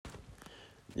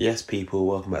Yes, people,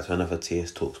 welcome back to another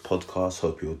TS Talks podcast.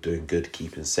 Hope you're doing good,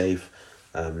 keeping safe.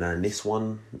 Now in this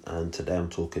one, today I'm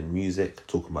talking music,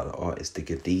 talking about the artist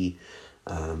Digga D.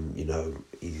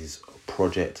 His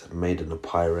project Made in the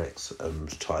Pyrex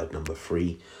charted number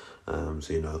 3.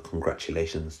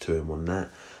 Congratulations to him on that.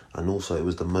 And also it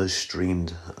was the most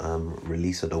streamed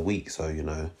release of the week. So,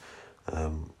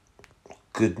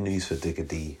 good news for Digga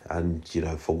D. And,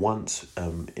 for once,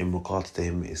 in regards to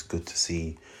him, it's good to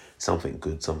see something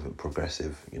good, something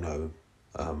progressive,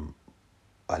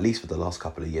 at least for the last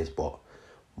couple of years, but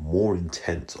more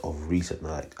intense of recent,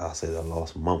 like I say the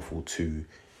last month or two,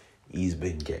 he's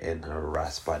been getting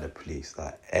harassed by the police.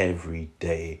 Like every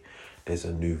day there's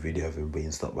a new video of him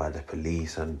being stopped by the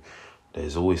police, and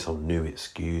there's always some new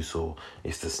excuse, or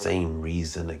it's the same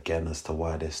reason again as to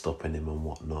why they're stopping him and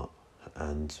whatnot.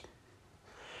 And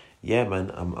yeah,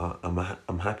 man,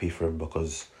 I'm happy for him,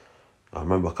 because I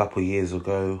remember a couple of years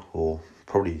ago, or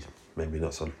probably maybe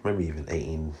not so, maybe even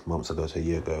 18 months ago to a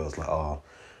year ago, I was like,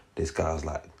 this guy's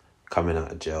like coming out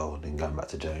of jail and then going back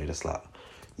to jail. You're just like,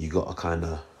 you got to kind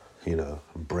of,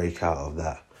 break out of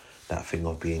that thing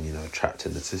of being, trapped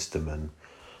in the system.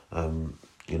 And,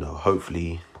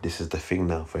 hopefully this is the thing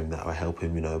now for him that will help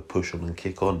him, push on and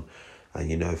kick on.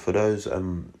 And, for those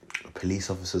police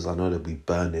officers, I know they'll be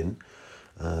burning,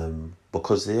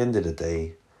 because at the end of the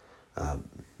day,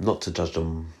 not to judge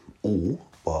them all,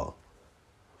 but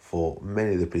for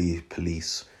many of the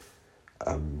police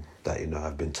that,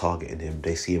 have been targeting him,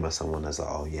 they see him as someone as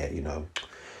like,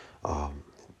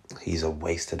 he's a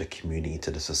waste to the community,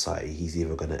 to the society. He's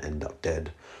either going to end up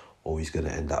dead or he's going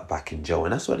to end up back in jail.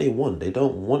 And that's what they want. They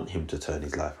don't want him to turn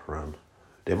his life around.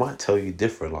 They might tell you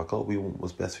different, like, we want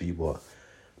what's best for you, but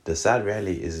the sad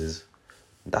reality is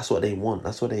that's what they want.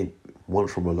 That's what they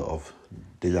want from a lot of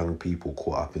the young people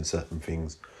caught up in certain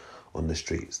things on the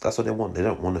streets. That's what they want. They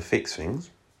don't want to fix things,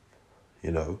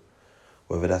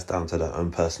 whether that's down to their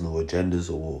own personal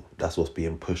agendas or that's what's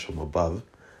being pushed from above.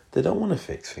 They don't want to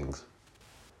fix things.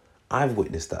 I've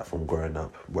witnessed that from growing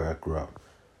up where I grew up.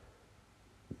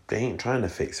 They ain't trying to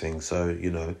fix things. So,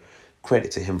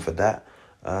 credit to him for that.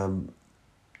 And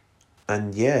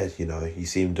yeah, you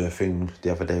see him do a thing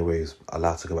the other day where he's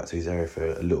allowed to go back to his area for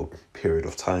a little period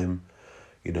of time.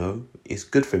 It's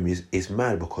good for him. It's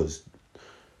mad because,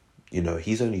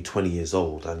 he's only 20 years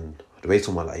old, and the way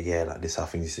someone this how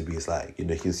things used to be, is like, you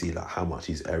can see like how much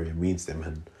his area means to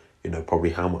him, and, probably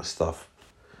how much stuff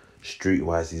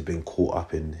streetwise he's been caught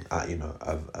up in at,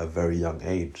 a very young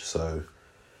age. So,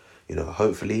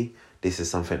 hopefully this is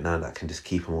something now that can just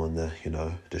keep him on the,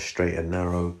 the straight and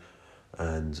narrow,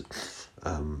 and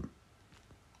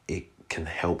it can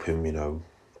help him,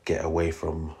 get away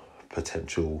from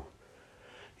potential,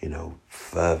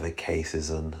 further cases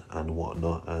and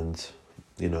whatnot. And,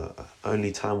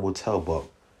 only time will tell, but,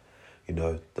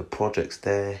 the project's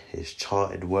there, it's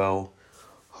charted well.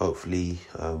 Hopefully,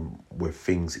 with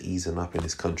things easing up in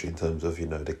this country in terms of,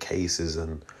 the cases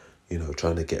and,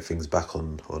 trying to get things back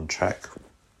on track.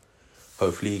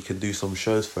 Hopefully he can do some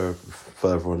shows for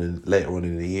later on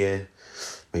in the year,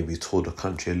 maybe tour the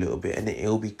country a little bit, and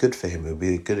it'll be good for him. It'll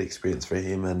be a good experience for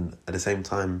him, and at the same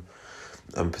time,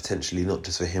 potentially not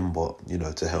just for him, but,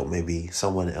 to help maybe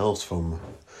someone else from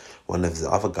one of the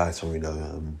other guys from,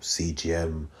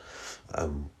 CGM,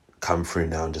 come through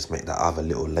now and just make that other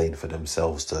little lane for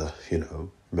themselves to,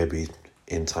 maybe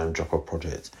in time drop a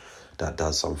project that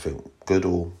does something good.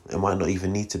 Or it might not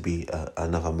even need to be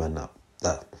another man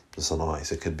that's an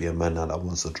artist. It could be a man now that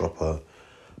wants to drop a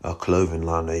clothing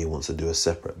line, or he wants to do a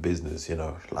separate business.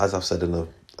 As I've said in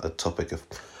a topic of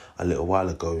a little while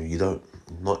ago,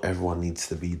 not everyone needs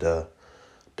to be the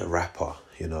rapper.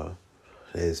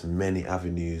 There's many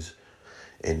avenues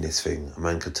in this thing. A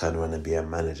man could turn around and be a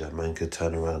manager. A man could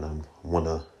turn around and want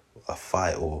a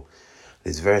fight, or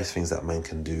there's various things that man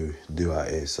can do out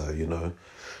here. So,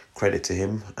 credit to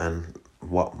him. And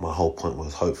what my whole point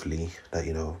was, hopefully that,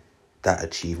 that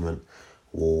achievement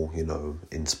will,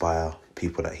 inspire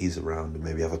people that he's around, and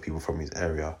maybe other people from his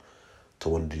area, to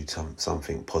want to do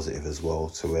something positive as well,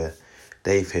 to where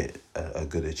they've hit a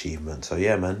good achievement. So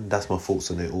yeah, man, that's my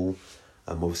thoughts on it all.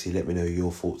 Obviously, let me know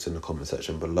your thoughts in the comment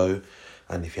section below.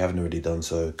 And if you haven't already done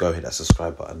so, go hit that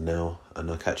subscribe button now, and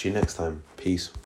I'll catch you next time. Peace.